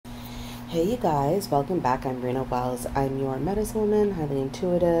Hey you guys, welcome back. I'm Rena Wells. I'm your medicine woman, highly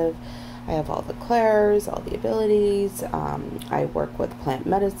intuitive. I have all the clairs, all the abilities. I work with plant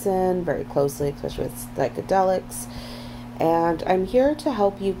medicine very closely, especially with psychedelics. And I'm here to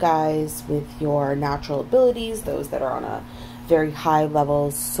help you guys with your natural abilities, those that are on a very high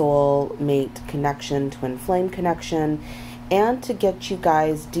level soul mate connection, twin flame connection, and to get you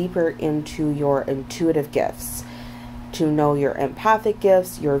guys deeper into your intuitive gifts, to know your empathic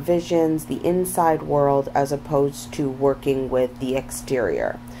gifts, your visions, the inside world, as opposed to working with the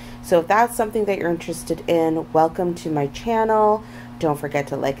exterior. So if that's something that you're interested in, welcome to my channel. Don't forget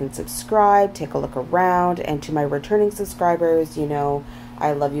to like and subscribe, take a look around, and to my returning subscribers, you know,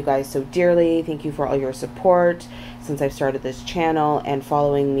 I love you guys so dearly. Thank you for all your support since I've started this channel and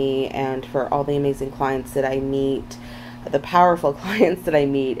following me, and for all the amazing clients that I meet, the powerful clients that I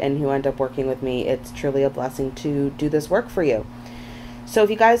meet and who end up working with me. It's truly a blessing to do this work for you. So if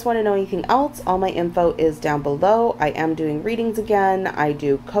you guys want to know anything else, all my info is down below. I am doing readings again. I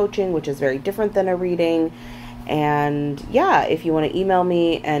do coaching, which is very different than a reading. And yeah, if you want to email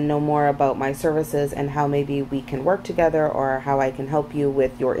me and know more about my services and how maybe we can work together, or how I can help you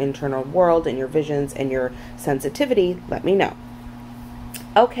with your internal world and your visions and your sensitivity, let me know.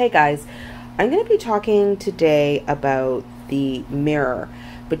 Okay, guys. I'm going to be talking today about the mirror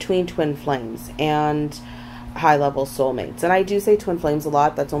between twin flames and high-level soulmates. And I do say twin flames a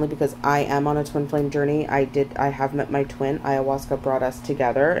lot. That's only because I am on a twin flame journey. I have met my twin. Ayahuasca brought us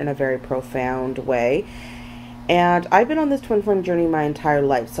together in a very profound way. And I've been on this twin flame journey my entire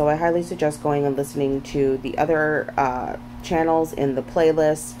life. So I highly suggest going and listening to the other channels in the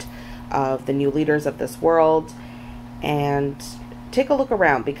playlist of the new leaders of this world. And take a look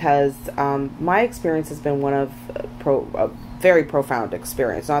around, because my experience has been one of a very profound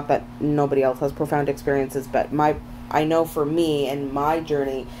experience. Not that nobody else has profound experiences, but I know for me and my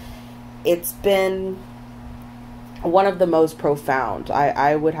journey, it's been one of the most profound.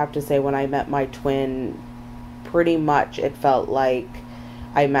 I would have to say, when I met my twin, pretty much it felt like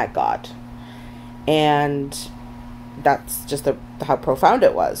I met God. And that's just how profound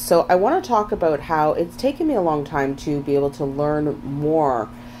it was. So I want to talk about how it's taken me a long time to be able to learn more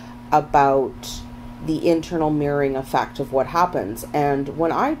about the internal mirroring effect of what happens. And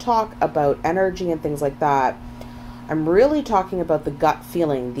when I talk about energy and things like that, I'm really talking about the gut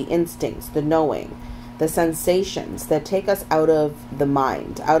feeling, the instincts, the knowing, the sensations that take us out of the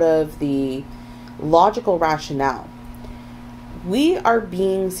mind, out of the logical rationale. We are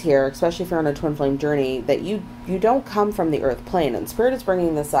beings here, especially if you're on a twin flame journey, that you don't come from the earth plane. And Spirit is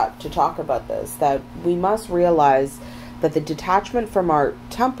bringing this up to talk about this, that we must realize that the detachment from our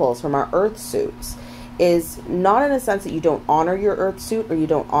temples, from our earth suits, is not in a sense that you don't honor your earth suit, or you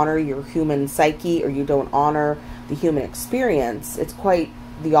don't honor your human psyche, or you don't honor the human experience. It's quite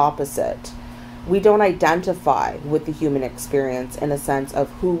the opposite. We don't identify with the human experience in a sense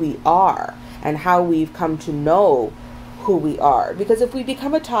of who we are and how we've come to know who we are. Because if we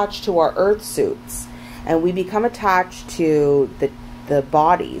become attached to our earth suits, and we become attached to the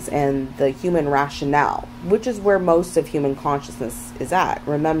bodies and the human rationale, which is where most of human consciousness is at.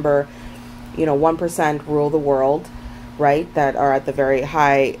 Remember, 1% rule the world, right? That are at the very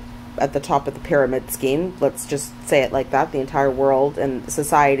high, at the top of the pyramid scheme. Let's just say it like that. The entire world and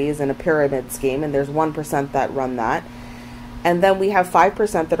society is in a pyramid scheme, and there's 1% that run that. And then we have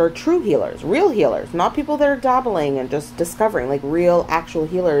 5% that are true healers, real healers, not people that are dabbling and just discovering, like real actual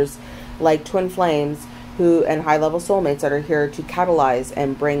healers, like twin flames and high-level soulmates that are here to catalyze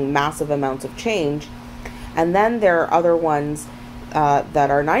and bring massive amounts of change. And then there are other ones that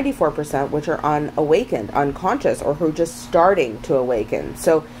are 94%, which are unawakened, unconscious, or who are just starting to awaken.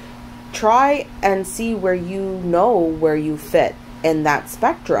 So try and see where where you fit in that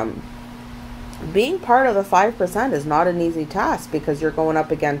spectrum. Being part of the 5% is not an easy task, because you're going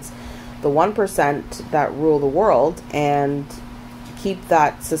up against the 1% that rule the world and keep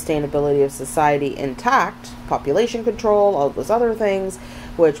that sustainability of society intact, population control, all those other things,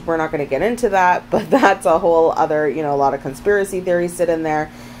 which we're not going to get into that, but that's a whole other, a lot of conspiracy theories sit in there,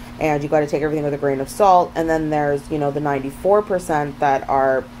 and you got to take everything with a grain of salt. And then there's, the 94% that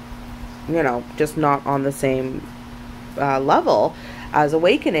are, just not on the same level as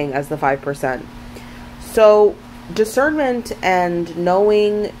awakening as the 5%. So discernment and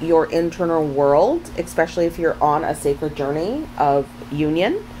knowing your internal world, especially if you're on a sacred journey of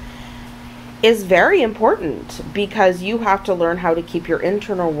union, is very important, because you have to learn how to keep your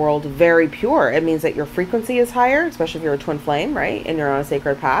internal world very pure. It means that your frequency is higher, especially if you're a twin flame, right? And you're on a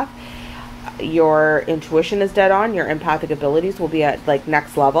sacred path. Your intuition is dead on. Your empathic abilities will be at like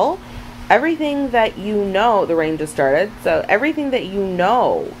next level. everything that you know, the rain just started, so everything that you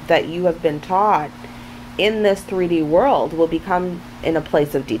know that you have been taught in this 3D world will become in a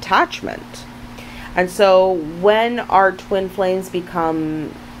place of detachment. And so when our twin flames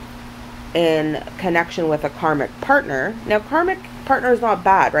become in connection with a karmic partner, now karmic partner is not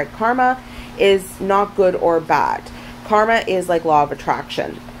bad, right? Karma is not good or bad. Karma is like law of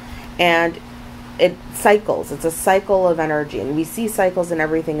attraction, and it cycles. It's a cycle of energy, and we see cycles in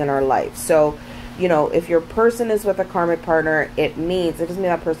everything in our life. So, you know, if your person is with a karmic partner, it doesn't mean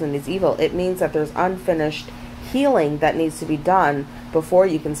that person is evil. It means that there's unfinished healing that needs to be done before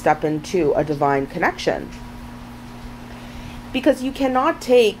you can step into a divine connection. Because you cannot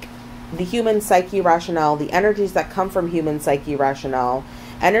take the human psyche rationale, the energies that come from human psyche rationale,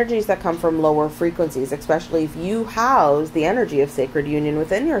 energies that come from lower frequencies, especially if you house the energy of sacred union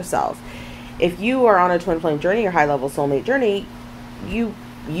within yourself. If you are on a twin flame journey or high level soulmate journey,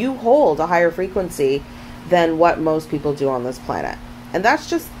 you hold a higher frequency than what most people do on this planet. And that's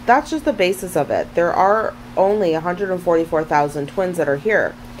just the basis of it. There are only 144,000 twins that are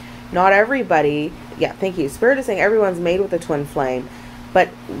here. Not everybody, yeah, thank you. Spirit is saying everyone's made with a twin flame, but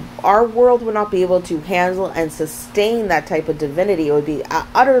our world would not be able to handle and sustain that type of divinity. It would be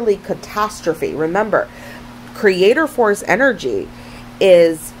utterly catastrophe. Remember, creator force energy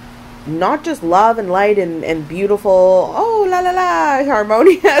is not just love and light and beautiful, oh la la la,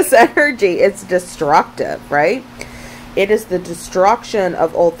 harmonious energy. It's destructive, right? It is the destruction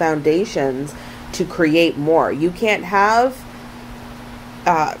of old foundations to create more. You can't have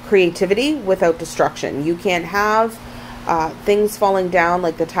creativity without destruction. You can't have things falling down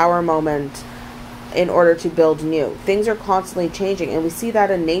like the tower moment in order to build new. Things are constantly changing, and we see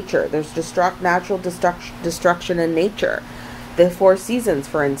that in nature. There's natural destruction in nature. The 4 seasons,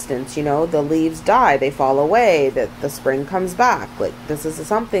 for instance, you know, the leaves die, they fall away, the spring comes back. Like, this is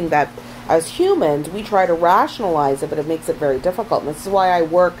something that as humans we try to rationalize it, but it makes it very difficult. And this is why I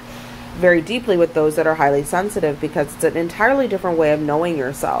work very deeply with those that are highly sensitive, because it's an entirely different way of knowing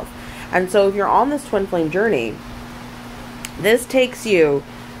yourself. And so if you're on this twin flame journey, this takes you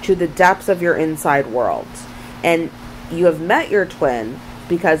to the depths of your inside world, and you have met your twin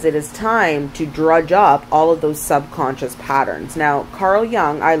because it is time to drudge up all of those subconscious patterns. Now, Carl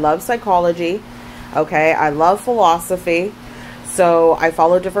Jung, I love psychology, okay? I love philosophy. So I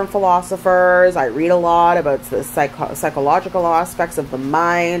follow different philosophers. I read a lot about the psychological aspects of the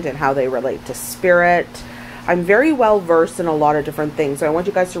mind and how they relate to spirit. I'm very well versed in a lot of different things. So I want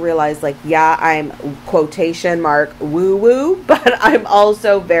you guys to realize, like, yeah, I'm quotation mark woo-woo, but I'm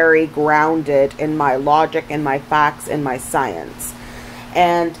also very grounded in my logic and my facts and my science.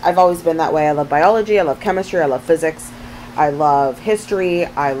 And I've always been that way. I love biology, I love chemistry, I love physics, I love history,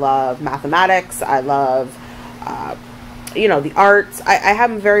 I love mathematics, I love, you know, the arts. I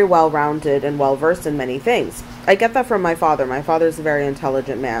am very well-rounded and well-versed in many things. I get that from my father. My father's a very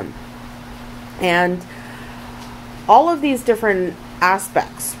intelligent man. And all of these different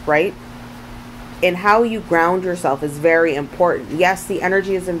aspects, right, in how you ground yourself is very important. Yes, the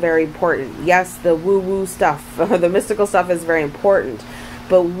energy is very important. Yes, the woo-woo stuff, the mystical stuff is very important.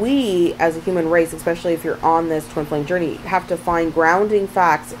 But we, as a human race, especially if you're on this twin flame journey, have to find grounding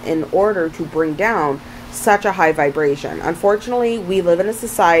facts in order to bring down such a high vibration. Unfortunately, we live in a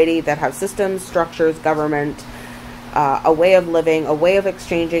society that has systems, structures, government, a way of living, a way of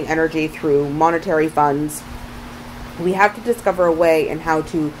exchanging energy through monetary funds. We have to discover a way in how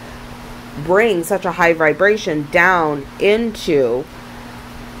to bring such a high vibration down into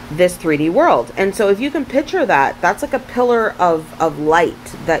this 3D world. And so if you can picture that, that's like a pillar of light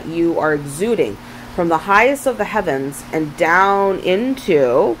that you are exuding from the highest of the heavens and down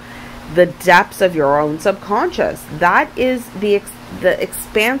into the depths of your own subconscious. That is the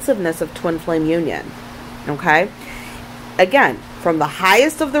expansiveness of twin flame union. Okay? Again, from the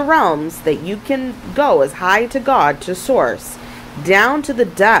highest of the realms that you can go as high to God, to source, down to the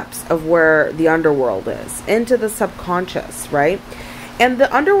depths of where the underworld is, into the subconscious, right? And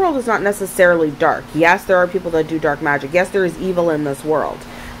the underworld is not necessarily dark. Yes, there are people that do dark magic. Yes, there is evil in this world.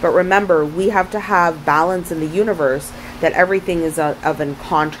 But remember, we have to have balance in the universe, that everything is of in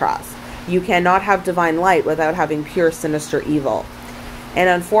contrast. You cannot have divine light without having pure sinister evil. And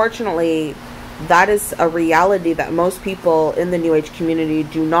unfortunately, that is a reality that most people in the New Age community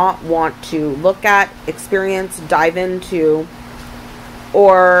do not want to look at, experience, dive into,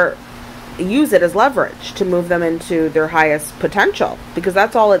 or use it as leverage to move them into their highest potential, because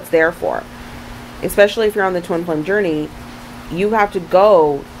that's all it's there for. Especially if you're on the twin flame journey, you have to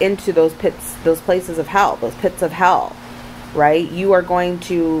go into those pits, those places of hell, those pits of hell, right? You are going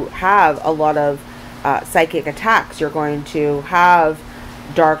to have a lot of psychic attacks. You're going to have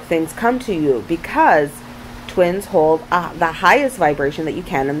dark things come to you, because twins hold the highest vibration that you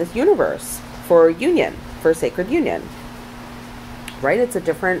can in this universe for union, for sacred union, right? It's a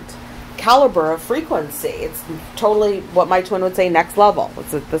different caliber of frequency. It's totally what my twin would say, next level.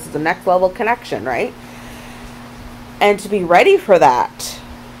 This is a next level connection, right? And to be ready for that,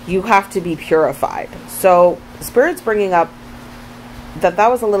 you have to be purified. So Spirit's bringing up that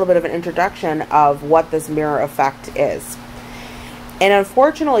was a little bit of an introduction of what this mirror effect is. And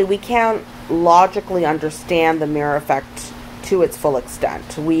unfortunately, we can't logically understand the mirror effect to its full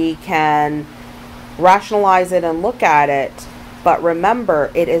extent. We can rationalize it and look at it, but remember,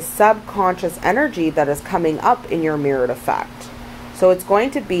 it is subconscious energy that is coming up in your mirrored effect. So it's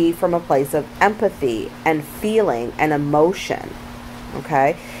going to be from a place of empathy and feeling and emotion,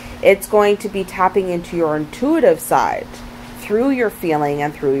 okay? It's going to be tapping into your intuitive side through your feeling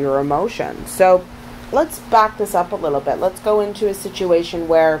and through your emotion. So let's back this up a little bit. Let's go into a situation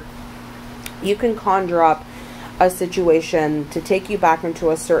where you can conjure up a situation to take you back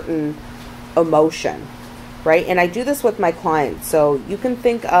into a certain emotion, right? And I do this with my clients. So you can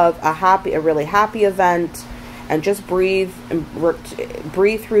think of a really happy event, and just breathe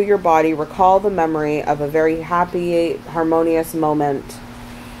through your body. Recall the memory of a very happy, harmonious moment,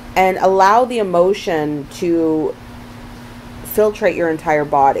 and allow the emotion to filtrate your entire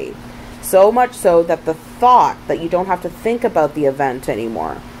body. So much so that the thought that you don't have to think about the event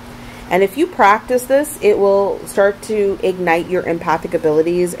anymore. And if you practice this, it will start to ignite your empathic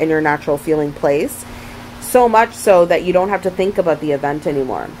abilities and your natural feeling place. So much so that you don't have to think about the event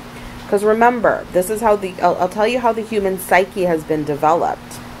anymore. Because remember, this is how I'll tell you how the human psyche has been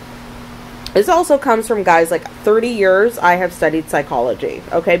developed. This also comes from, guys, like 30 years I have studied psychology,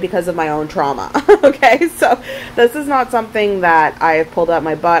 okay, because of my own trauma, okay? So this is not something that I have pulled out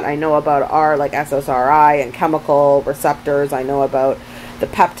my butt. I know about like SSRI and chemical receptors. I know about the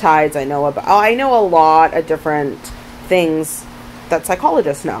peptides. I know a lot of different things that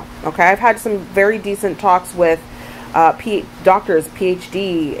psychologists know, okay? I've had some very decent talks with doctors,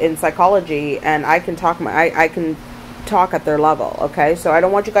 PhD in psychology, and I can talk at their level, okay? So I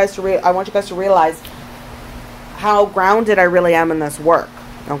want you guys to realize how grounded I really am in this work,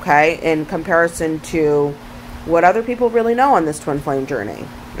 okay? In comparison to what other people really know on this twin flame journey,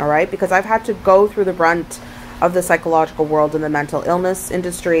 all right? Because I've had to go through the brunt of the psychological world in the mental illness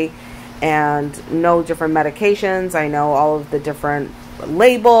industry and know different medications. I know all of the different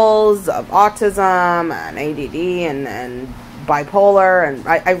labels of autism and ADD and bipolar, and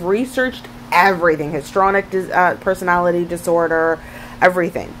I've researched everything, histrionic personality disorder,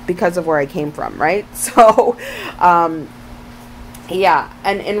 everything, because of where I came from, right? So yeah,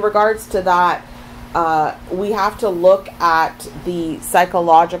 and in regards to that, we have to look at the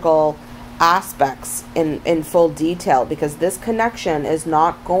psychological aspects in full detail, because this connection is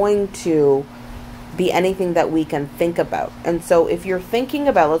not going to be anything that we can think about. And so if you're thinking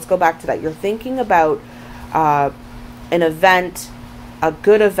about, let's go back to that, you're thinking about an event, a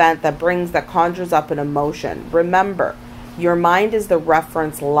good event that conjures up an emotion. Remember, your mind is the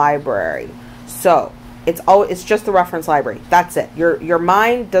reference library. So it's just the reference library. That's it. Your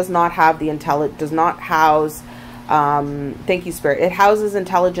mind does not have does not house, thank you, Spirit. It houses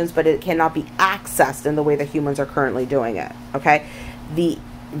intelligence, but it cannot be accessed in the way that humans are currently doing it. Okay?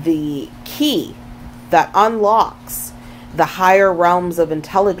 The key that unlocks the higher realms of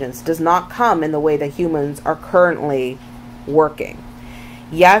intelligence does not come in the way that humans are currently working.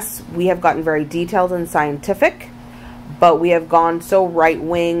 Yes, we have gotten very detailed and scientific, but we have gone so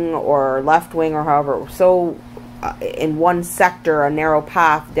right-wing or left-wing or however, so in one sector, a narrow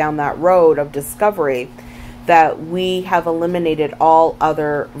path down that road of discovery, that we have eliminated all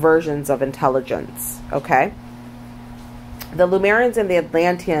other versions of intelligence, okay? The Lemurians and the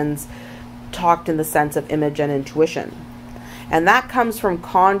Atlanteans talked in the sense of image and intuition. And that comes from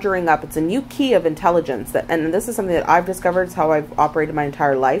conjuring up. It's a new key of intelligence. And this is something that I've discovered. It's how I've operated my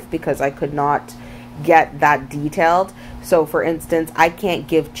entire life, because I could not get that detailed. So, for instance, I can't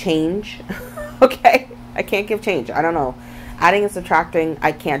give change. Okay? I can't give change. I don't know. Adding and subtracting,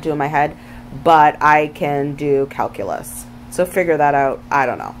 I can't do in my head. But I can do calculus. So, figure that out. I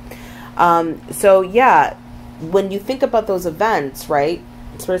don't know. So, yeah. When you think about those events, right?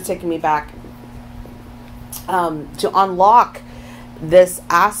 Spirit's taking me back. To unlock this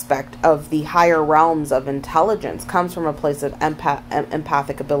aspect of the higher realms of intelligence comes from a place of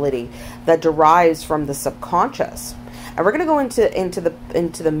empathic ability that derives from the subconscious. And we're going to go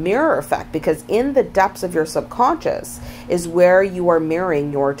into the mirror effect, because in the depths of your subconscious is where you are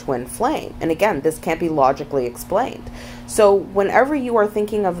mirroring your twin flame. And again, this can't be logically explained. So whenever you are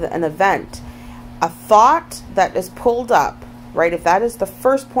thinking of an event, a thought that is pulled up right? If that is the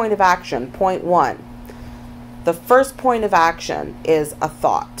first point of action, point one, the first point of action is a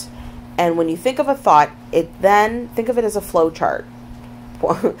thought. And when you think of a thought, then think of it as a flow chart.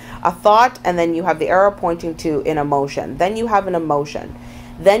 A thought, and then you have the arrow pointing to an emotion. Then you have an emotion.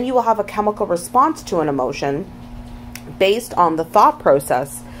 Then you will have a chemical response to an emotion based on the thought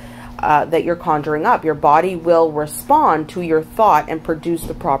process that you're conjuring up. Your body will respond to your thought and produce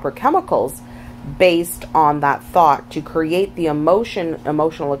the proper chemicals based on that thought to create the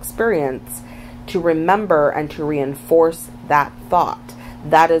emotional experience, to remember and to reinforce that thought.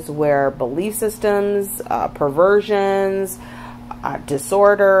 That is where belief systems, perversions,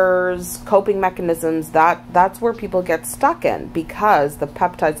 disorders, coping mechanisms, that's where people get stuck in, because the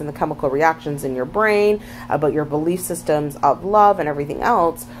peptides and the chemical reactions in your brain about your belief systems of love and everything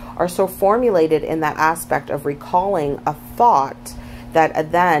else are so formulated in that aspect of recalling a thought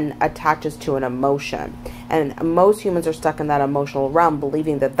that then attaches to an emotion. And most humans are stuck in that emotional realm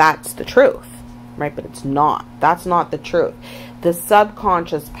believing that that's the truth, right? But it's not. That's not the truth. The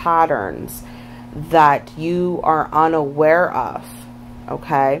subconscious patterns that you are unaware of,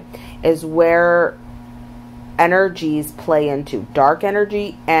 okay, is where energies play into dark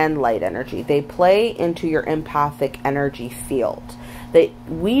energy and light energy. They play into your empathic energy field.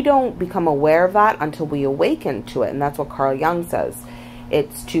 We don't become aware of that until we awaken to it. And that's what Carl Jung says.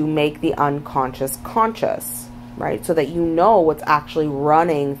 It's to make the unconscious conscious, right? So that you know what's actually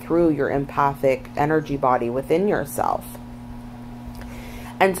running through your empathic energy body within yourself.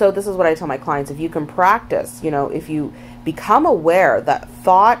 And so this is what I tell my clients. If you can practice, if you become aware that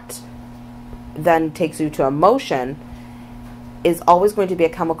thought then takes you to emotion is always going to be a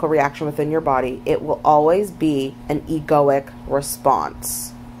chemical reaction within your body. It will always be an egoic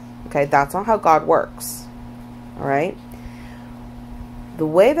response. Okay, that's not how God works. All right? The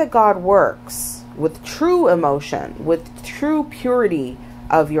way that God works with true emotion, with true purity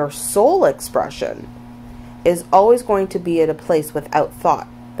of your soul expression, is always going to be at a place without thought.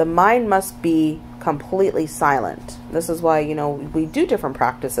 The mind must be completely silent. This is why, we do different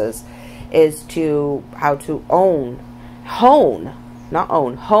practices, is to how to hone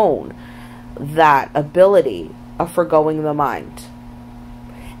that ability of forgoing the mind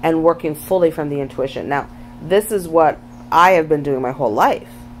and working fully from the intuition. Now, this is what I have been doing my whole life.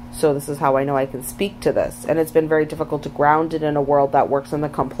 So this is how I know I can speak to this. And it's been very difficult to ground it in a world that works in the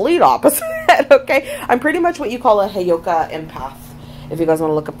complete opposite. Okay, I'm pretty much what you call a Heyoka empath, if you guys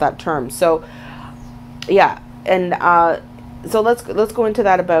want to look up that term. So yeah, and so let's go into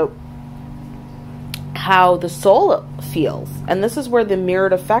that about how the soul feels. And this is where the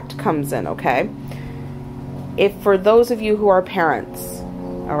mirrored effect comes in, okay? If for those of you who are parents,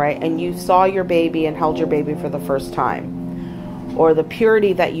 all right, and you saw your baby and held your baby for the first time, or the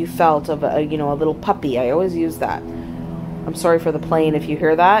purity that you felt of a little puppy. I always use that. I'm sorry for the plane if you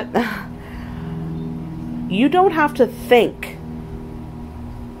hear that. You don't have to think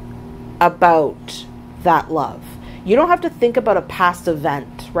about that love. You don't have to think about a past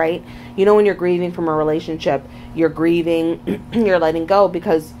event, right? When you're grieving from a relationship, you're grieving, you're letting go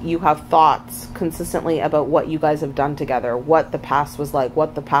because you have thoughts consistently about what you guys have done together, what the past was like,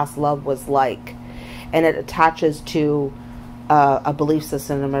 what the past love was like. And it attaches to a belief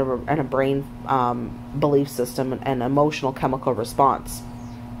system and a brain belief system and emotional chemical response.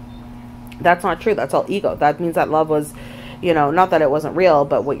 That's not true. That's all ego. That means that love was, not that it wasn't real,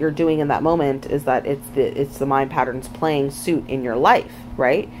 but what you're doing in that moment is that it's the mind patterns playing suit in your life,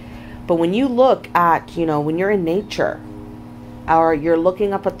 right? But when you look at, when you're in nature, or you're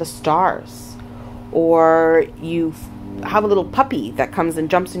looking up at the stars, or you have a little puppy that comes and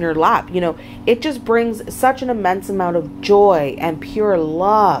jumps in your lap, it just brings such an immense amount of joy and pure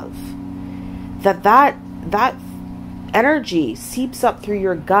love that energy seeps up through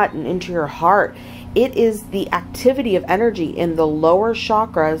your gut and into your heart. It is the activity of energy in the lower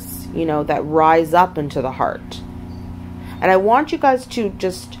chakras, that rise up into the heart. And I want you guys to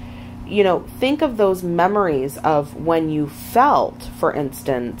just, think of those memories of when you felt, for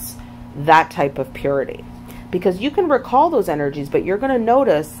instance, that type of purity. Because you can recall those energies, but you're going to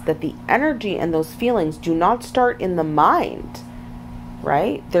notice that the energy and those feelings do not start in the mind,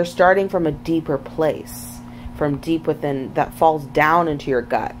 right? They're starting from a deeper place, from deep within, that falls down into your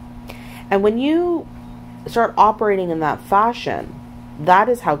gut. And when you start operating in that fashion, that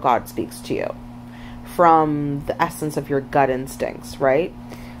is how God speaks to you. From the essence of your gut instincts, right?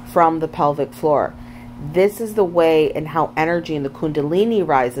 From the pelvic floor. This is the way and how energy in the Kundalini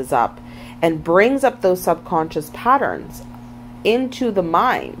rises up and brings up those subconscious patterns into the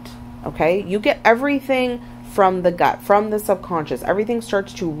mind, okay? You get everything from the gut, from the subconscious. Everything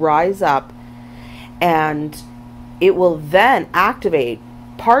starts to rise up and it will then activate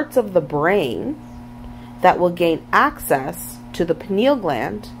parts of the brain that will gain access to the pineal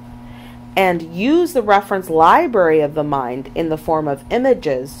gland and use the reference library of the mind in the form of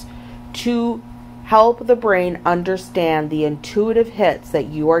images to help the brain understand the intuitive hits that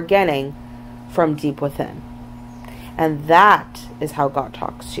you are getting from deep within. And that is how God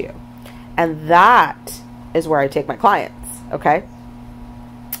talks to you. And that is where I take my clients, okay?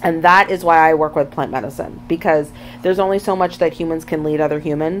 And that is why I work with plant medicine, because there's only so much that humans can lead other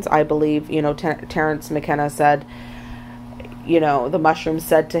humans. I believe, Terence McKenna said, the mushroom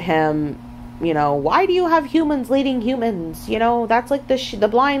said to him, why do you have humans leading humans? That's like the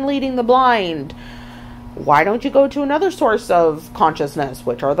blind leading the blind. Why don't you go to another source of consciousness,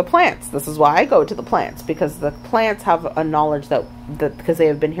 which are the plants? This is why I go to the plants, because the plants have a knowledge that because they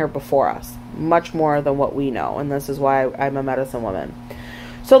have been here before us, much more than what we know. And this is why I'm a medicine woman.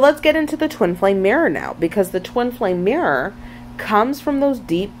 So let's get into the twin flame mirror now, because the twin flame mirror comes from those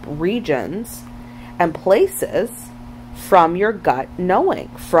deep regions and places from your gut knowing,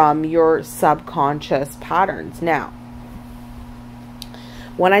 from your subconscious patterns. Now,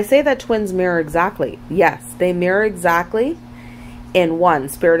 when I say that twins mirror exactly, yes, they mirror exactly in one.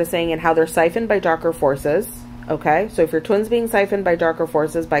 Spirit is saying in how they're siphoned by darker forces. Okay, so if your twins being siphoned by darker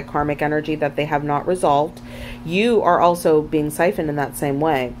forces, by karmic energy that they have not resolved, you are also being siphoned in that same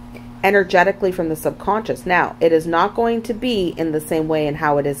way, energetically from the subconscious. Now, it is not going to be in the same way in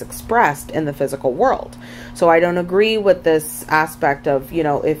how it is expressed in the physical world. So I don't agree with this aspect of,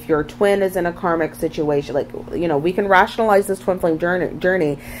 if your twin is in a karmic situation, like, we can rationalize this twin flame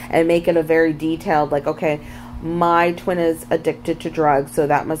journey and make it a very detailed, like, okay, my twin is addicted to drugs, so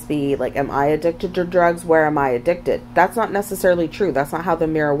that must be like, am I addicted to drugs? Where am I addicted? That's not necessarily true. That's not how the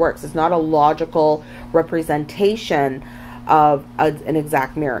mirror works. It's not a logical representation of an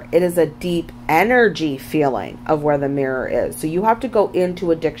exact mirror. It is a deep energy feeling of where the mirror is. So you have to go into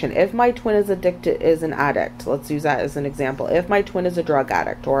addiction. If my twin is an addict, let's use that as an example. If my twin is a drug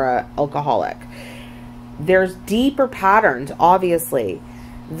addict or an alcoholic, there's deeper patterns, obviously,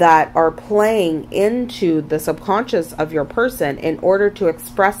 that are playing into the subconscious of your person in order to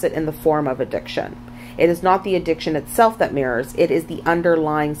express it in the form of addiction. It is not the addiction itself that mirrors. It is the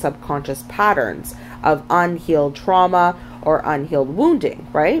underlying subconscious patterns of unhealed trauma or unhealed wounding,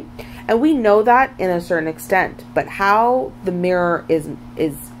 right? And we know that in a certain extent, but how the mirror is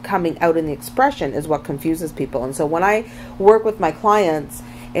coming out in the expression is what confuses people. And so when I work with my clients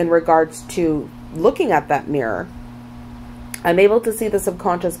in regards to looking at that mirror, I'm able to see the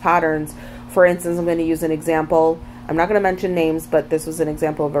subconscious patterns. For instance, I'm going to use an example. I'm not going to mention names, but this was an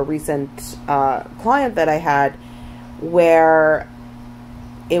example of a recent client that I had where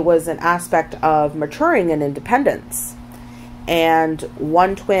it was an aspect of maturing and independence. And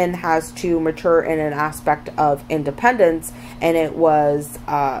one twin has to mature in an aspect of independence, and it was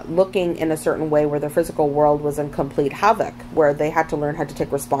looking in a certain way where the physical world was in complete havoc, where they had to learn how to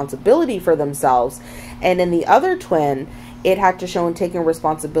take responsibility for themselves. And in the other twin, it had to show in taking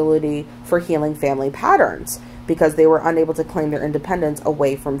responsibility for healing family patterns because they were unable to claim their independence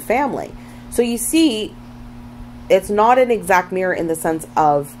away from family. So you see, it's not an exact mirror in the sense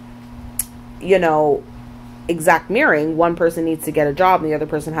of, exact mirroring. One person needs to get a job and the other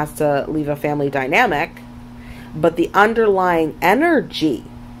person has to leave a family dynamic. But the underlying energy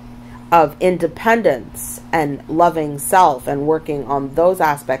of independence and loving self and working on those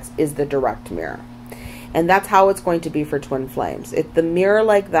aspects is the direct mirror. And that's how it's going to be for twin flames. The mirror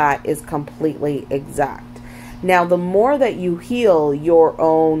like that is completely exact. Now, the more that you heal your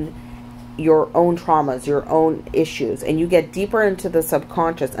own traumas, your own issues, and you get deeper into the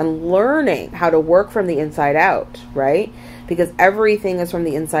subconscious and learning how to work from the inside out, right? Because everything is from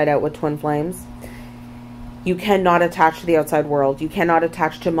the inside out with twin flames. You cannot attach to the outside world. You cannot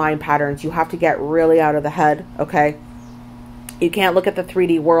attach to mind patterns. You have to get really out of the head, okay? You can't look at the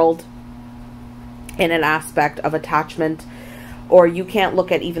 3D world in an aspect of attachment, or you can't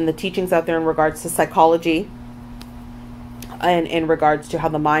look at even the teachings out there in regards to psychology and in regards to how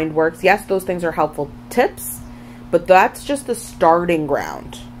the mind works. Yes, those things are helpful tips, but that's just the starting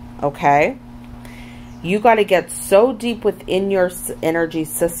ground, okay? You got to get so deep within your energy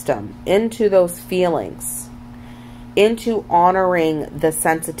system, into those feelings, into honoring the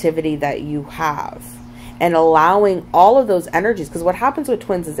sensitivity that you have, and allowing all of those energies. Because what happens with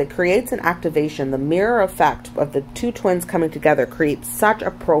twins is it creates an activation. The mirror effect of the two twins coming together creates such a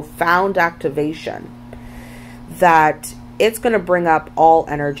profound activation that it's going to bring up all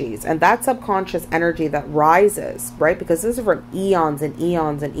energies. And that subconscious energy that rises, right? Because this is from eons and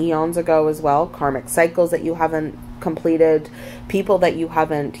eons and eons ago as well. Karmic cycles that you haven't completed, people that you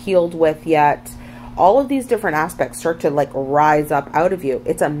haven't healed with yet, all of these different aspects start to like rise up out of you.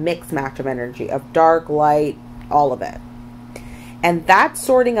 It's a mixed match of energy, of dark, light, all of it. And that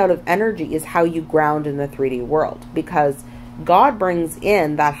sorting out of energy is how you ground in the 3D world, because God brings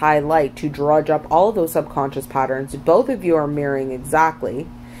in that high light to drudge up all of those subconscious patterns. Both of you are mirroring exactly.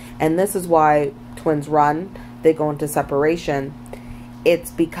 And this is why twins run, they go into separation.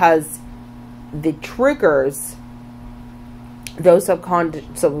 It's because the triggers, those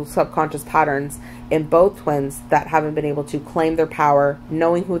subconscious patterns in both twins that haven't been able to claim their power,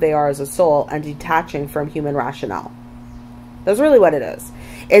 knowing who they are as a soul, and detaching from human rationale. That's really what it is.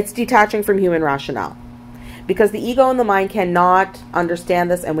 It's detaching from human rationale. Because the ego and the mind cannot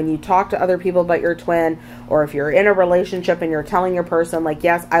understand this. And when you talk to other people about your twin, or if you're in a relationship and you're telling your person, like,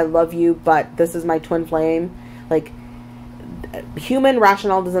 yes, I love you, but this is my twin flame, like, human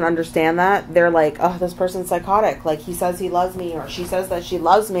rationale doesn't understand that. They're like, oh, this person's psychotic. Like, he says he loves me, or she says that she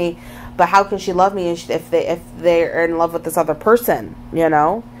loves me, but how can she love me if they're in love with this other person, you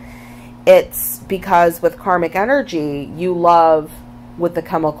know? It's because with karmic energy, you love with the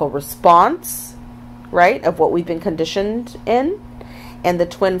chemical response, right, of what we've been conditioned in, and the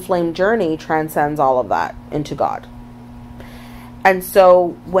twin flame journey transcends all of that into God. And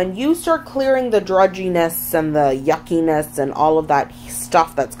so when you start clearing the drudginess and the yuckiness and all of that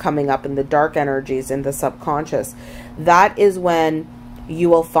stuff that's coming up in the dark energies in the subconscious, that is when you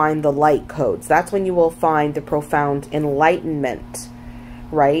will find the light codes. That's when you will find the profound enlightenment,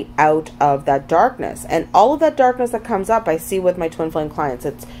 right, out of that darkness. And all of that darkness that comes up, I see with my twin flame clients,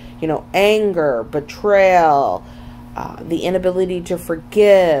 it's, you know, anger, betrayal, the inability to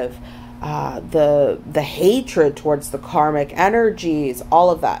forgive, the hatred towards the karmic energies,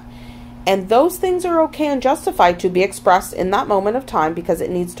 all of that. And those things are okay and justified to be expressed in that moment of time, because it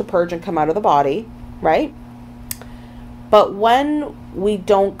needs to purge and come out of the body, right? But when we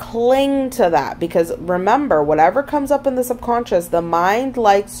don't cling to that, because remember, whatever comes up in the subconscious, the mind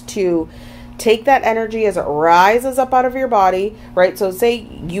likes to take that energy as it rises up out of your body, right? So say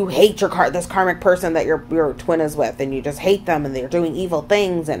you hate this karmic person that your twin is with, and you just hate them, and they're doing evil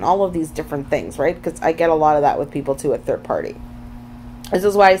things and all of these different things, right? Because I get a lot of that with people too, at third party. This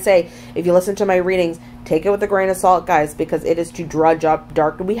is why I say, if you listen to my readings, take it with a grain of salt, guys, because it is to drudge up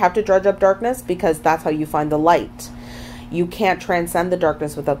dark. We have to drudge up darkness, because that's how you find the light. You can't transcend the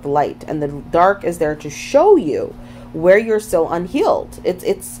darkness without the light. And the dark is there to show you where you're still unhealed.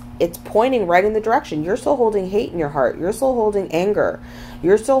 It's pointing right in the direction. You're still holding hate in your heart. You're still holding anger.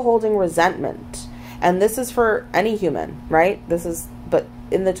 You're still holding resentment. And this is for any human, right? But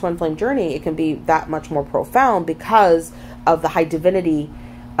in the twin flame journey, it can be that much more profound because of the high divinity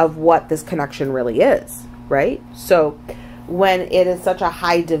of what this connection really is, right? So when it is such a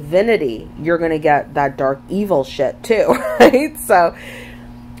high divinity, you're going to get that dark evil shit too, right? So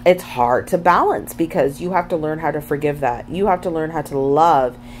it's hard to balance, because you have to learn how to forgive that. You have to learn how to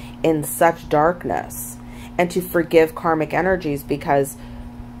love in such darkness, and to forgive karmic energies, because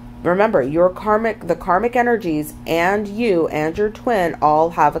remember, the karmic energies and you and your twin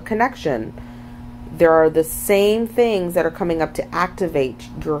all have a connection. There are the same things that are coming up to activate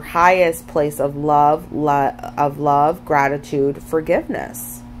your highest place of love, gratitude,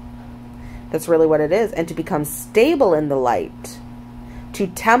 forgiveness. That's really what it is. And to become stable in the light, to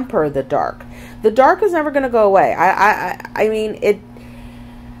temper the dark. The dark is never going to go away. I mean,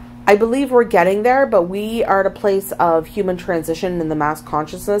 I believe we're getting there, but we are at a place of human transition in the mass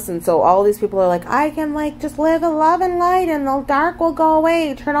consciousness. And so all these people are like, I can like just live in love and light, and the dark will go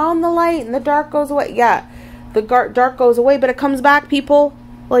away. Turn on the light and the dark goes away. Yeah, the dark goes away, but it comes back, people.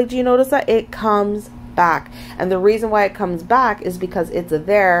 Like, do you notice that? It comes back. And the reason why it comes back is because it's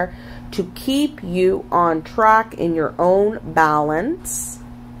there to keep you on track in your own balance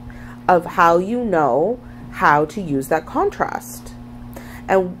of how you know how to use that contrast.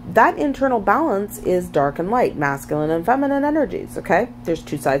 And that internal balance is dark and light, masculine and feminine energies, okay? There's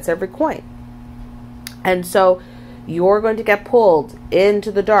two sides to every coin. And so you're going to get pulled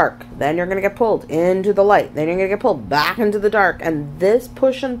into the dark. Then you're going to get pulled into the light. Then you're going to get pulled back into the dark. And this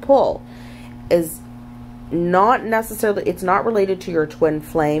push and pull is not necessarily, it's not related to your twin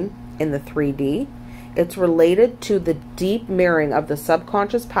flame in the 3D. It's related to the deep mirroring of the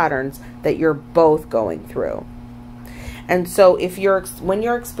subconscious patterns that you're both going through. And so when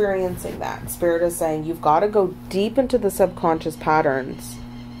you're experiencing that, Spirit is saying you've got to go deep into the subconscious patterns,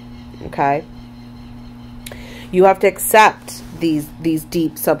 okay? You have to accept these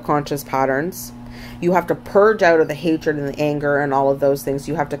deep subconscious patterns. You have to purge out of the hatred and the anger and all of those things.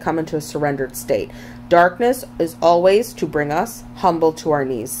 You have to come into a surrendered state. Darkness is always to bring us humble to our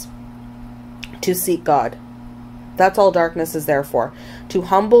knees, to seek God. That's all darkness is there for. To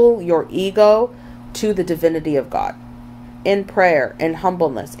humble your ego to the divinity of God, in prayer, in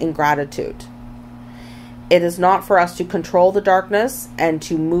humbleness, in gratitude. It is not for us to control the darkness and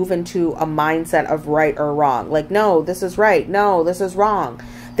to move into a mindset of right or wrong. Like, no, this is right. No, this is wrong.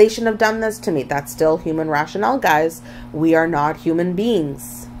 They shouldn't have done this to me. That's still human rationale, guys. We are not human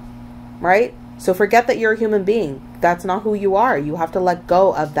beings, right? So forget that you're a human being. That's not who you are. You have to let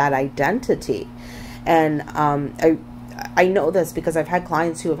go of that identity. And I know this because I've had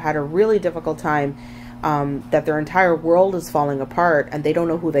clients who have had a really difficult time, that their entire world is falling apart and they don't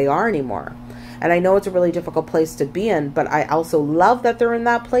know who they are anymore. And I know it's a really difficult place to be in, but I also love that they're in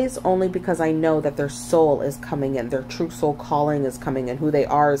that place only because I know that their soul is coming in. Their true soul calling is coming in. Who they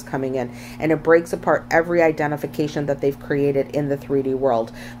are is coming in. And it breaks apart every identification that they've created in the 3D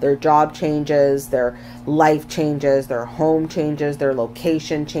world. Their job changes, their life changes, their home changes, their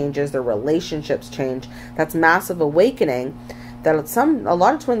location changes, their relationships change. That's massive awakening that a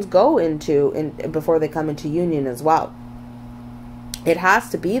lot of twins go into before they come into union as well. It has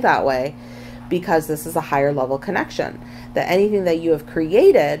to be that way, because this is a higher level connection. That anything that you have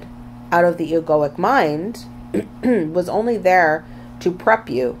created out of the egoic mind was only there to prep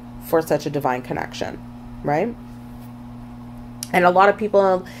you for such a divine connection, right? And a lot of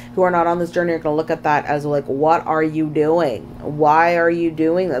people who are not on this journey are going to look at that as like, what are you doing? Why are you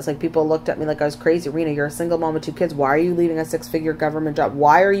doing this? Like, people looked at me like I was crazy. Rena, you're a single mom with 2 kids. Why are you leaving a 6-figure government job?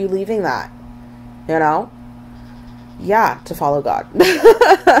 Why are you leaving that? You know? Yeah, to follow God.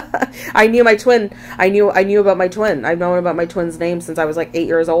 I knew my twin. I knew about my twin. I've known about my twin's name since I was like 8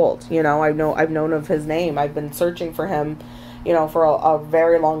 years old. You know, I've known of his name. I've been searching for him, you know, for a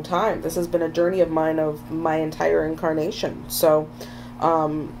very long time. This has been a journey of mine of my entire incarnation. So,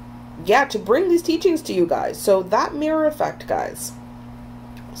 yeah, to bring these teachings to you guys. So that mirror effect, guys.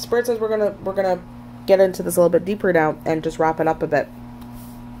 Spirit says we're gonna get into this a little bit deeper now and just wrap it up a bit.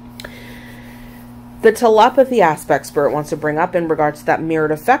 The telepathy aspect Spirit wants to bring up in regards to that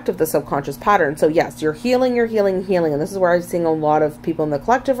mirrored effect of the subconscious pattern. So yes, you're healing. And this is where I'm seeing a lot of people in the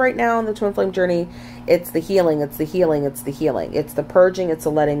collective right now in the twin flame journey. It's the healing. It's the healing. It's the healing. It's the purging. It's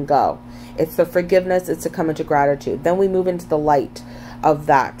the letting go. It's the forgiveness. It's to come into gratitude. Then we move into the light of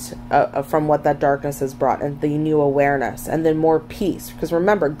that, from what that darkness has brought, and the new awareness, and then more peace. Because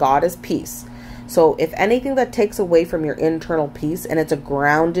remember, God is peace. So if anything that takes away from your internal peace, and it's a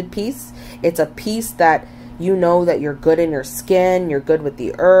grounded peace, it's a peace that you know that you're good in your skin, you're good with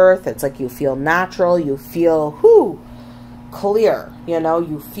the earth, it's like you feel natural, you feel clear, you know,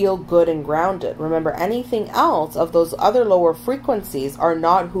 you feel good and grounded. Remember, anything else of those other lower frequencies are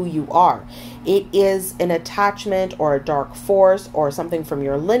not who you are. It is an attachment or a dark force or something from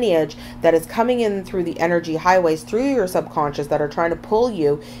your lineage that is coming in through the energy highways, through your subconscious, that are trying to pull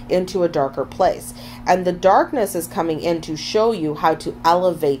you into a darker place. And the darkness is coming in to show you how to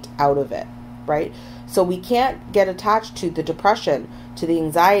elevate out of it, right? So we can't get attached to the depression, to the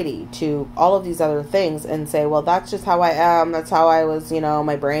anxiety, to all of these other things and say, well, that's just how I am. That's how I was, you know,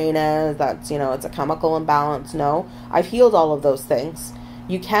 my brain is, that's, you know, it's a chemical imbalance. No, I've healed all of those things.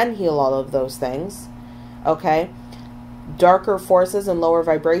 You can heal all of those things. Okay. Darker forces and lower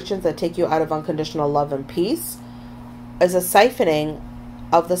vibrations that take you out of unconditional love and peace is a siphoning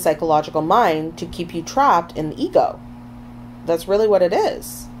of the psychological mind to keep you trapped in the ego. That's really what it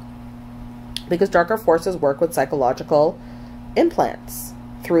is. Because darker forces work with psychological implants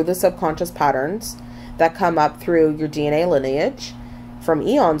through the subconscious patterns that come up through your DNA lineage from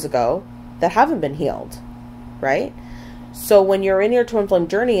eons ago that haven't been healed, right? So when you're in your twin flame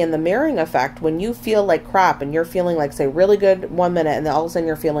journey and the mirroring effect, when you feel like crap and you're feeling like, say, really good 1 minute and then all of a sudden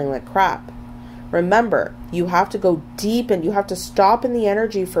you're feeling like crap, remember, you have to go deep and you have to stop in the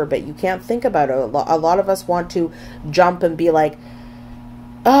energy for a bit. You can't think about it. A lot of us want to jump and be like,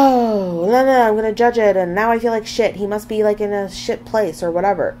 oh, no, I'm going to judge it, and now I feel like shit. He must be like in a shit place or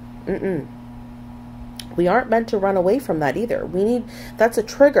whatever. We aren't meant to run away from that either. That's a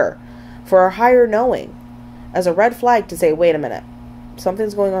trigger for our higher knowing as a red flag to say, wait a minute,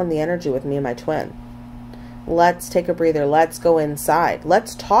 something's going on in the energy with me and my twin. Let's take a breather. Let's go inside.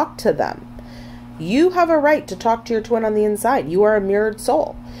 Let's talk to them. You have a right to talk to your twin on the inside. You are a mirrored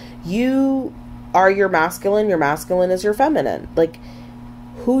soul. You are your masculine. Your masculine is your feminine. Like,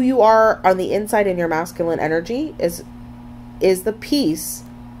 who you are on the inside in your masculine energy is the piece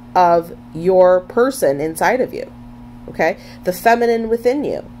of your person inside of you. Okay? The feminine within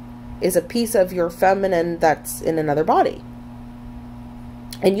you is a piece of your feminine that's in another body.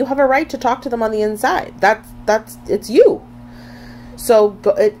 And you have a right to talk to them on the inside. It's you. So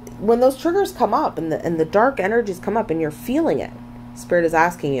when those triggers come up and the dark energies come up and you're feeling it, Spirit is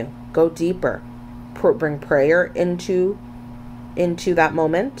asking you, go deeper. Bring prayer into that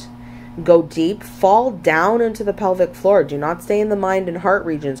moment. Go deep, fall down into the pelvic floor. Do not stay in the mind and heart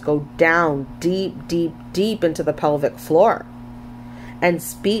regions. Go down deep, deep, deep into the pelvic floor. And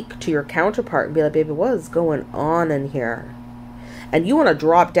speak to your counterpart and be like, baby, what is going on in here? And you want to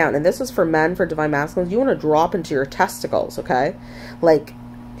drop down. And this is for men, for divine masculines. You want to drop into your testicles, okay? Like,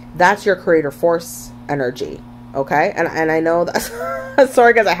 that's your creator force energy, okay? And I know that,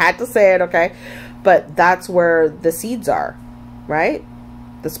 sorry guys, I had to say it, okay? But that's where the seeds are, right?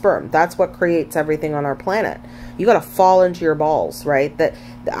 The sperm. That's what creates everything on our planet. You got to fall into your balls, right? That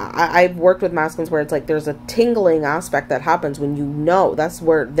I've worked with masculines where it's like there's a tingling aspect that happens when you know. That's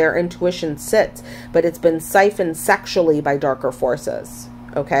where their intuition sits, but it's been siphoned sexually by darker forces,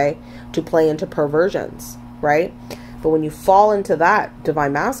 okay, to play into perversions, right? But when you fall into that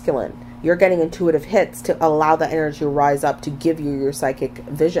divine masculine, you're getting intuitive hits to allow that energy to rise up to give you your psychic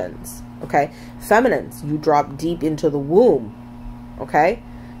visions, okay? Feminines, you drop deep into the womb, okay?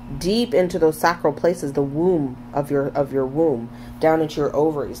 Deep into those sacral places, the womb of your womb, down into your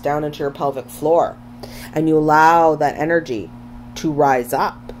ovaries, down into your pelvic floor, and you allow that energy to rise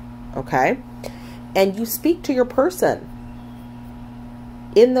up, okay? And you speak to your person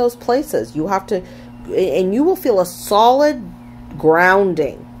in those places. You have to, and you will feel a solid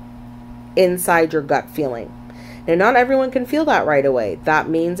grounding inside your gut feeling. Now, not everyone can feel that right away. That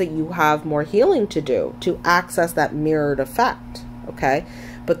means that you have more healing to do to access that mirrored effect, okay?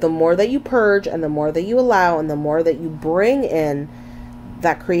 But the more that you purge and the more that you allow and the more that you bring in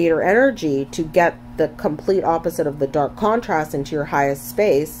that creator energy to get the complete opposite of the dark contrast into your highest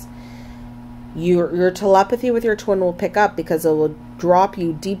space, your telepathy with your twin will pick up, because it will drop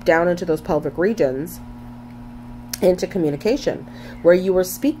you deep down into those pelvic regions, into communication, where you will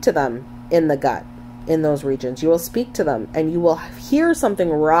speak to them in the gut, in those regions. You will speak to them and you will hear something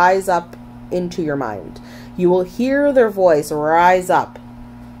rise up into your mind. You will hear their voice rise up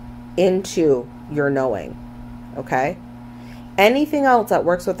into your knowing, okay? Anything else that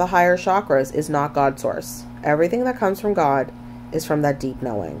works with the higher chakras is not God source. Everything that comes from God is from that deep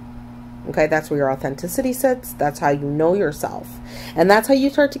knowing, okay? That's where your authenticity sits. That's how you know yourself. And that's how you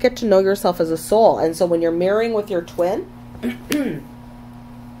start to get to know yourself as a soul. And so when you're mirroring with your twin,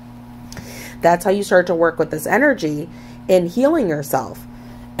 that's how you start to work with this energy in healing yourself.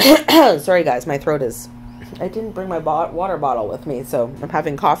 Sorry guys, my throat is... I didn't bring my water bottle with me, so I'm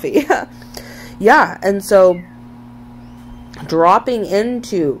having coffee. Yeah, and so dropping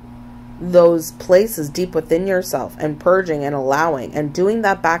into those places deep within yourself and purging and allowing and doing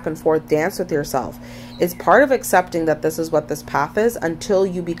that back and forth dance with yourself is part of accepting that this is what this path is, until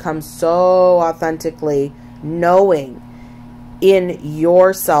you become so authentically knowing in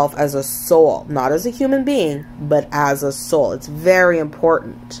yourself as a soul, not as a human being, but as a soul. It's very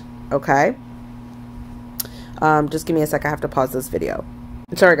important, okay? Just give me a sec. I have to pause this video.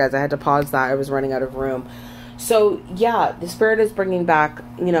 Sorry, guys. I had to pause that. I was running out of room. So, yeah, the spirit is bringing back,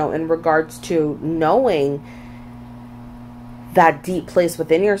 you know, in regards to knowing that deep place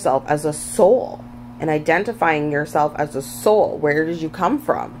within yourself as a soul and identifying yourself as a soul. Where did you come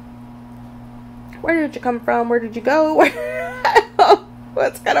from? Where did you come from? Where did you go?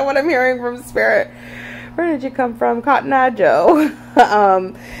 That's kind of what I'm hearing from spirit. Where did you come from, Cotton Eye Joe?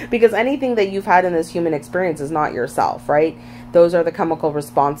 Because anything that you've had in this human experience is not yourself, right? Those are the chemical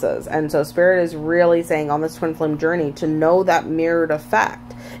responses. And so spirit is really saying on this twin flame journey, to know that mirrored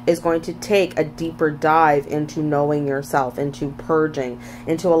effect is going to take a deeper dive into knowing yourself, into purging,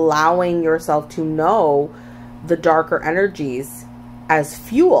 into allowing yourself to know the darker energies as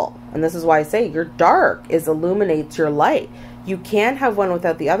fuel. And this is why I say your dark illuminates your light. You can't have one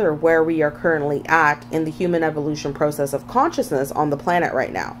without the other, where we are currently at in the human evolution process of consciousness on the planet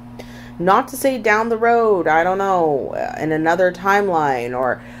right now. Not to say down the road, I don't know, in another timeline,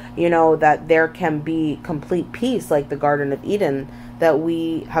 or, you know, that there can be complete peace like the Garden of Eden that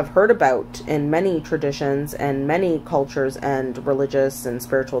we have heard about in many traditions and many cultures and religious and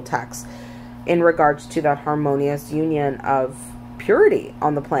spiritual texts in regards to that harmonious union of purity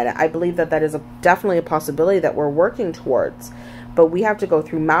on the planet. I believe that that is definitely a possibility that we're working towards, but we have to go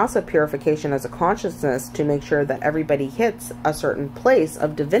through massive purification as a consciousness to make sure that everybody hits a certain place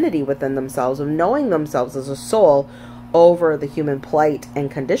of divinity within themselves, of knowing themselves as a soul over the human plight and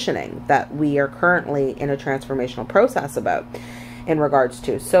conditioning that we are currently in a transformational process about in regards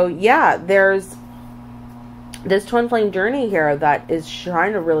to. So yeah, there's this twin flame journey here that is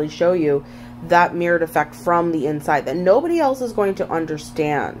trying to really show you that mirrored effect from the inside that nobody else is going to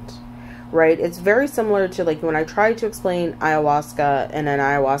understand, right? It's very similar to like when I try to explain ayahuasca in an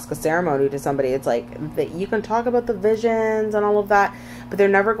ayahuasca ceremony to somebody. It's like that you can talk about the visions and all of that, but they're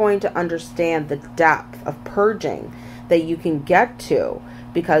never going to understand the depth of purging that you can get to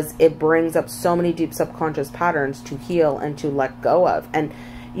because it brings up so many deep subconscious patterns to heal and to let go of. And,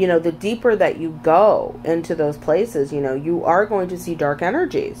 you know, the deeper that you go into those places, you know, you are going to see dark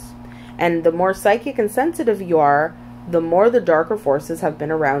energies. And the more psychic and sensitive you are, the more the darker forces have been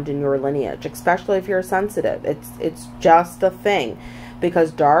around in your lineage, especially if you're sensitive. It's just a thing,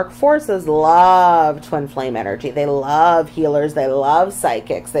 because dark forces love twin flame energy. They love healers. They love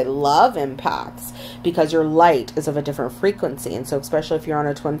psychics. They love empaths, because your light is of a different frequency. And so especially if you're on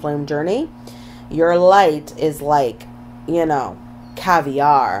a twin flame journey, your light is like, you know,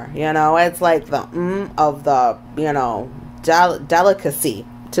 caviar, you know, it's like the of the, you know, delicacy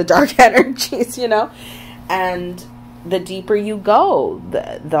to dark energies, you know. And the deeper you go,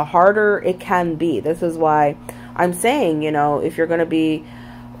 the harder it can be. This is why I'm saying, you know, if you're going to be,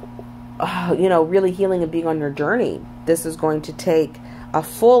 you know, really healing and being on your journey, this is going to take a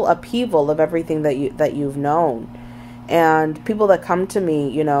full upheaval of everything that you've known. And people that come to me,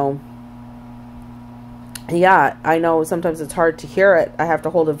 you know, yeah, I know sometimes it's hard to hear it. I have to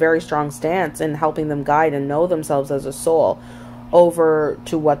hold a very strong stance in helping them guide and know themselves as a soul over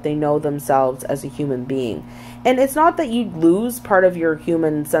to what they know themselves as a human being. And it's not that you lose part of your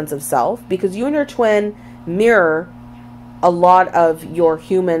human sense of self, because you and your twin mirror a lot of your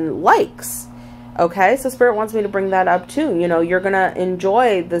human likes. Okay, so Spirit wants me to bring that up too. You know, you're going to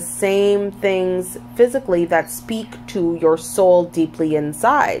enjoy the same things physically that speak to your soul deeply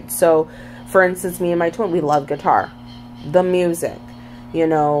inside. So, for instance, me and my twin, we love guitar, the music. You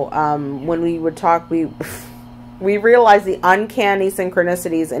know, when we would talk, we realize the uncanny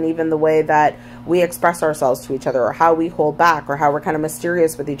synchronicities, and even the way that we express ourselves to each other, or how we hold back, or how we're kind of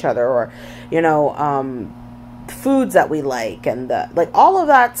mysterious with each other, or, you know, foods that we like, and like all of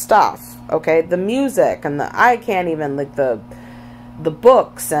that stuff. Okay, the music, and I can't even, like, the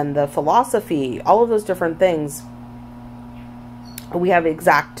books and the philosophy, all of those different things, we have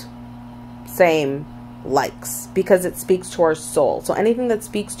exact same likes, because it speaks to our soul. So anything that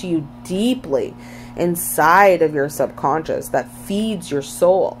speaks to you deeply inside of your subconscious, that feeds your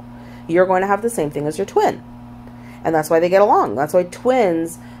soul, you're going to have the same thing as your twin. And that's why they get along. That's why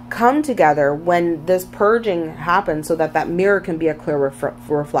twins come together when this purging happens, so that that mirror can be a clear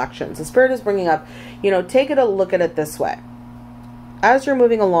reflection. So Spirit is bringing up, you know, take a look at it this way. As you're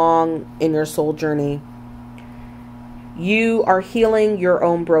moving along in your soul journey, you are healing your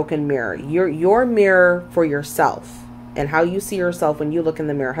own broken mirror. Your mirror for yourself, and how you see yourself when you look in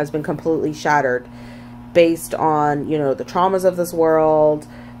the mirror, has been completely shattered based on, you know, the traumas of this world,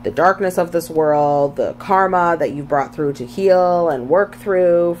 the darkness of this world, the karma that you've brought through to heal and work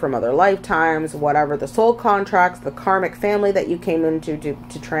through from other lifetimes, whatever, the soul contracts, the karmic family that you came into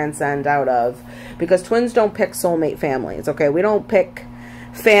to transcend out of. Because twins don't pick soulmate families, okay? We don't pick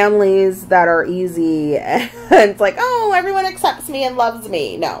families that are easy and it's like, oh, everyone accepts me and loves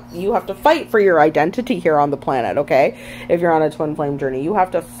me. No, you have to fight for your identity here on the planet, okay? If you're on a twin flame journey, you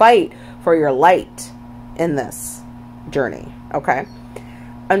have to fight for your light in this journey, okay?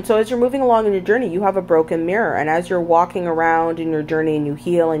 And so as you're moving along in your journey, you have a broken mirror. And as you're walking around in your journey, and you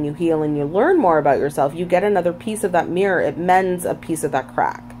heal and you heal and you learn more about yourself, you get another piece of that mirror. It mends a piece of that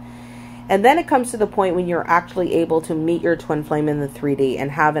crack. And then it comes to the point when you're actually able to meet your twin flame in the 3D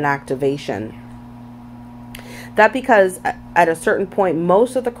and have an activation. That, because at a certain point,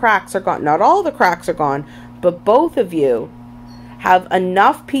 most of the cracks are gone. Not all the cracks are gone, but both of you have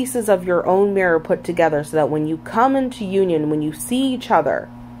enough pieces of your own mirror put together so that when you come into union, when you see each other,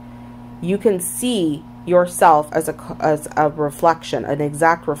 you can see yourself as a reflection, an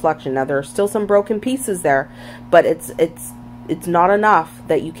exact reflection. Now, there are still some broken pieces there, but it's not enough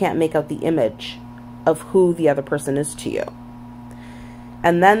that you can't make out the image of who the other person is to you.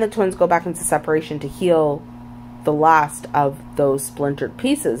 And then the twins go back into separation to heal the last of those splintered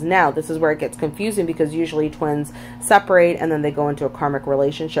pieces. Now, this is where it gets confusing, because usually twins separate and then they go into a karmic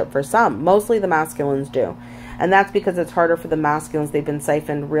relationship for some. Mostly the masculines do. And that's because it's harder for the masculines. They've been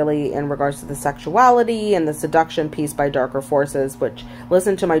siphoned really in regards to the sexuality and the seduction piece by darker forces, which,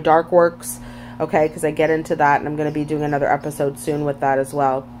 listen to my dark works, okay, because I get into that, and I'm going to be doing another episode soon with that as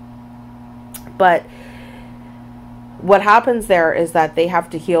well. But what happens there is that they have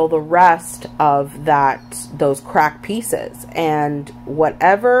to heal the rest of those cracked pieces, and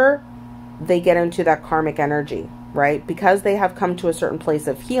whatever they get into that karmic energy, right? Because they have come to a certain place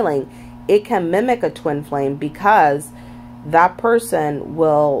of healing, it can mimic a twin flame, because that person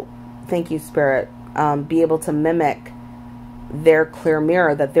will, thank you, Spirit, be able to mimic their clear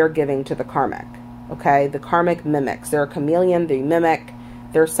mirror that they're giving to the karmic. Okay, the karmic mimics. They're a chameleon, they mimic,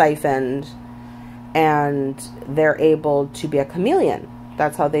 they're siphoned, and they're able to be a chameleon.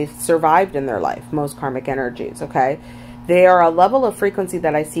 That's how they've survived in their life, most karmic energies, okay? they are a level of frequency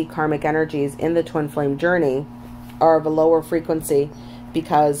that I see karmic energies in the twin flame journey are of a lower frequency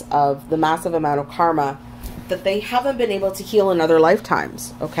because of the massive amount of karma that they haven't been able to heal in other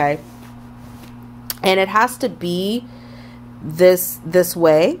lifetimes, okay? And it has to be this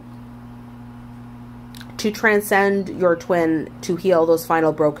way to transcend your twin, to heal those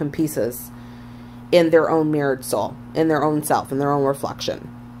final broken pieces in their own mirrored soul, in their own self, in their own reflection.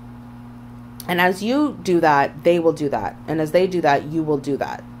 And as you do that, they will do that. And as they do that, you will do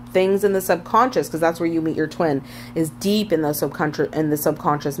that. Things in the subconscious, because that's where you meet your twin, is deep in the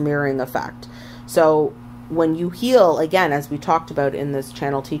subconscious mirroring effect. So when you heal, again, as we talked about in this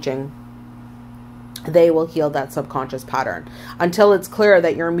channel teaching, they will heal that subconscious pattern until it's clear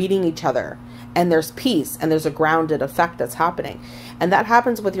that you're meeting each other and there's peace and there's a grounded effect that's happening. And that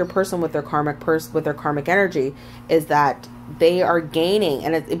happens with your person, with their karmic energy, is that they are gaining,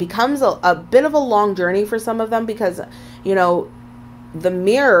 and it becomes a bit of a long journey for some of them because, you know, the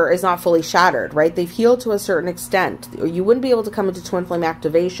mirror is not fully shattered, right? They've healed to a certain extent. You wouldn't be able to come into twin flame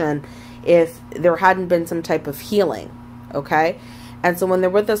activation if there hadn't been some type of healing, okay? And so when they're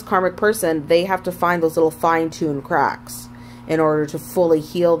with this karmic person, they have to find those little fine-tuned cracks in order to fully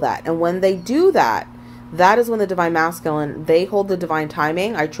heal that. And when they do that, that is when the divine masculine, they hold the divine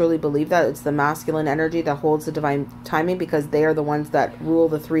timing. I truly believe that it's the masculine energy that holds the divine timing because they are the ones that rule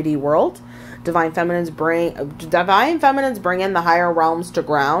the 3D world. Divine feminines bring in the higher realms to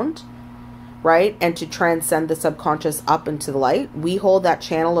ground, right? And to transcend the subconscious up into the light. We hold that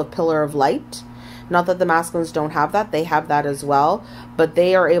channel of pillar of light. Not that the masculines don't have that. They have that as well. But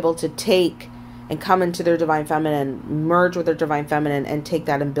they are able to take and come into their divine feminine, merge with their divine feminine, and take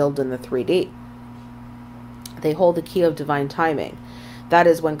that and build in the 3D. They hold the key of divine timing. That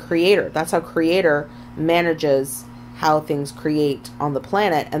is when creator, that's how creator manages how things create on the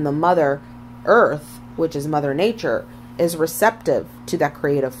planet. And the mother earth, which is mother nature, is receptive to that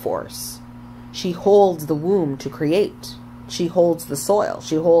creative force. She holds the womb to create. She holds the soil.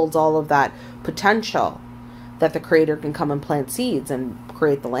 She holds all of that potential that the creator can come and plant seeds and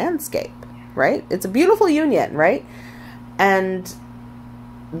create the landscape, right? It's a beautiful union, right? And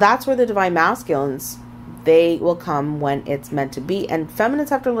that's where the divine masculines, they will come when it's meant to be. And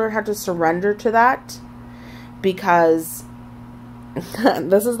feminines have to learn how to surrender to that because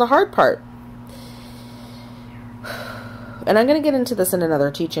this is the hard part. And I'm going to get into this in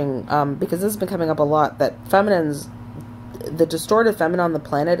another teaching because this has been coming up a lot, that feminines, the distorted feminine on the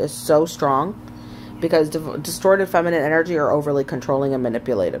planet is so strong because distorted feminine energy are overly controlling and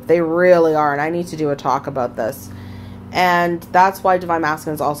manipulative. They really are. And I need to do a talk about this. And that's why divine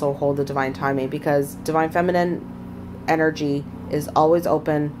masculines also hold the divine timing, because divine feminine energy is always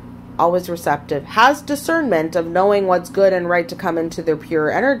open, always receptive, has discernment of knowing what's good and right to come into their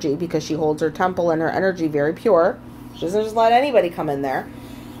pure energy because she holds her temple and her energy very pure. She doesn't just let anybody come in there.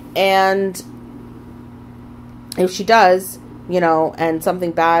 And if she does, you know, and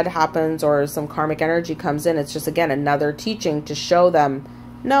something bad happens or some karmic energy comes in, it's just, again, another teaching to show them,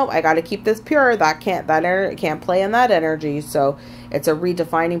 no, I got to keep this pure. That can't play in that energy. So it's a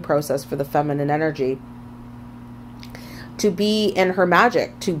redefining process for the feminine energy to be in her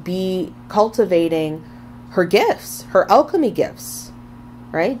magic, to be cultivating her gifts, her alchemy gifts,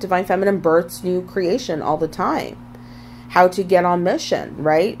 right? Divine feminine births new creation all the time. How to get on mission,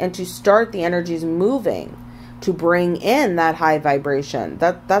 right? And to start the energies moving, to bring in that high vibration.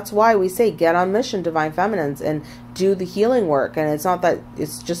 That's why we say get on mission, divine feminines, and do the healing work. And it's not that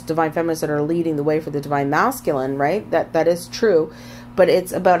it's just divine feminines that are leading the way for the divine masculine, right? That is true. But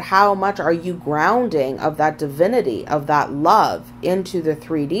it's about how much are you grounding of that divinity, of that love into the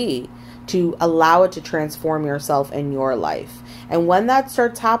 3D to allow it to transform yourself in your life. And when that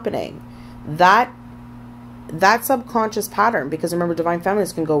starts happening, that subconscious pattern, because remember, divine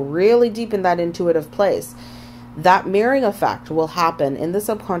feminines can go really deep in that intuitive place. That mirroring effect will happen in the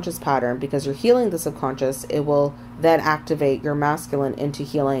subconscious pattern because you're healing the subconscious. It will then activate your masculine into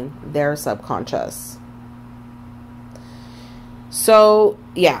healing their subconscious. So,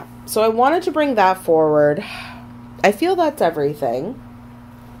 yeah. So I wanted to bring that forward. I feel that's everything.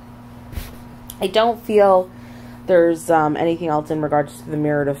 I don't feel there's anything else in regards to the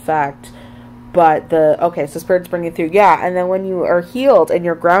mirrored effect. But okay, so Spirit's bringing through. Yeah, and then when you are healed and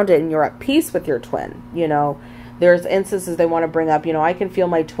you're grounded and you're at peace with your twin, you know, there's instances they want to bring up, you know, I can feel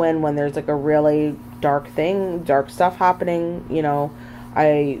my twin when there's like a really dark stuff happening, you know.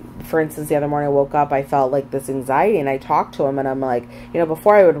 For instance, the other morning I woke up, I felt like this anxiety and I talked to him and I'm like, you know,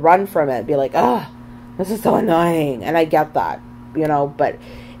 before I would run from it, be like, this is so annoying. And I get that, you know, but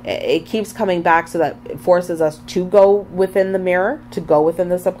it keeps coming back so that it forces us to go within the mirror, to go within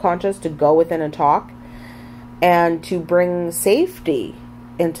the subconscious, to go within and talk. and to bring safety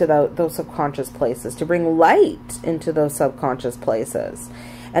into those subconscious places, to bring light into those subconscious places.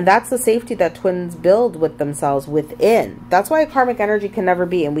 And that's the safety that twins build with themselves within. That's why a karmic energy can never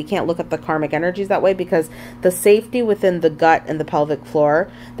be, and we can't look at the karmic energies that way, because the safety within the gut and the pelvic floor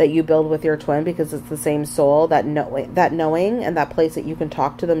that you build with your twin, because it's the same soul, that knowing and that place that you can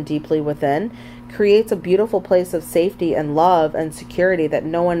talk to them deeply within, creates a beautiful place of safety and love and security that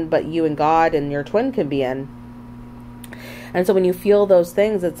no one but you and God and your twin can be in. And so when you feel those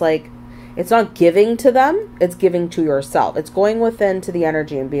things, it's like, it's not giving to them, it's giving to yourself. It's going within to the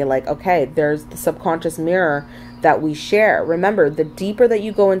energy and being like, okay, there's the subconscious mirror that we share. Remember, the deeper that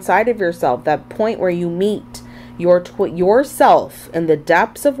you go inside of yourself, that point where you meet yourself, in the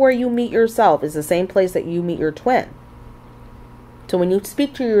depths of where you meet yourself, is the same place that you meet your twin. So when you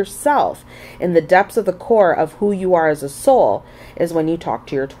speak to yourself in the depths of the core of who you are as a soul, is when you talk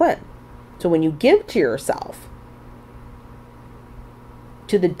to your twin. So when you give to yourself,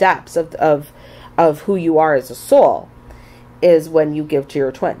 to the depths of who you are as a soul, is when you give to your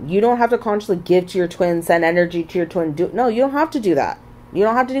twin. You don't have to consciously give to your twin, send energy to your twin. No, you don't have to do that. You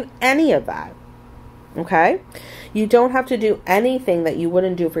don't have to do any of that. Okay? You don't have to do anything that you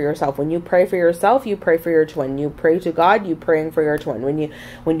wouldn't do for yourself. When you pray for yourself, you pray for your twin. You pray to God, you praying for your twin.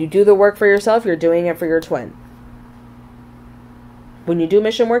 When you do the work for yourself, you're doing it for your twin. When you do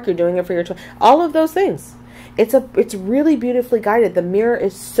mission work, you're doing it for your twin. All of those things. It's really beautifully guided. The mirror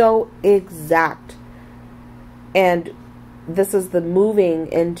is so exact. And this is the moving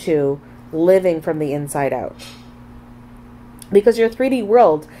into living from the inside out. Because your 3D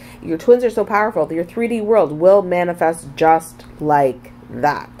world, your twins are so powerful, your 3D world will manifest just like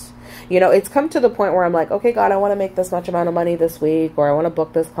that. You know, it's come to the point where I'm like, okay, God, I want to make this much amount of money this week, or I want to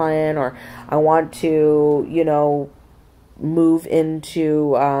book this client, or I want to, you know, move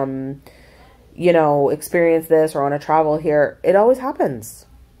into, you know, experience this, or I want to travel here. It always happens.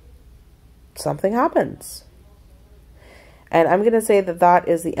 Something happens. And I'm going to say that that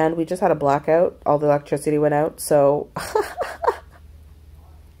is the end. We just had a blackout. All the electricity went out. So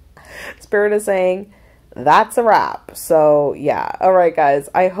Spirit is saying that's a wrap. So yeah. All right, guys.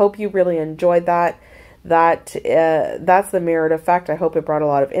 I hope you really enjoyed that. That's the mirrored effect. I hope it brought a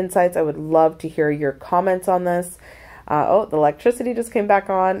lot of insights. I would love to hear your comments on this. Oh, the electricity just came back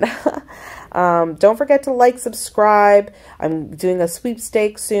on. Don't forget to like, subscribe. I'm doing a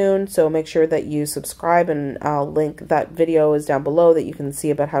sweepstakes soon, so make sure that you subscribe, and I'll link that video is down below that you can see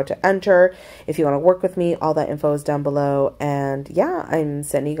about how to enter. If you want to work with me, all that info is down below. And yeah, I'm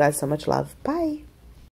sending you guys so much love. Bye.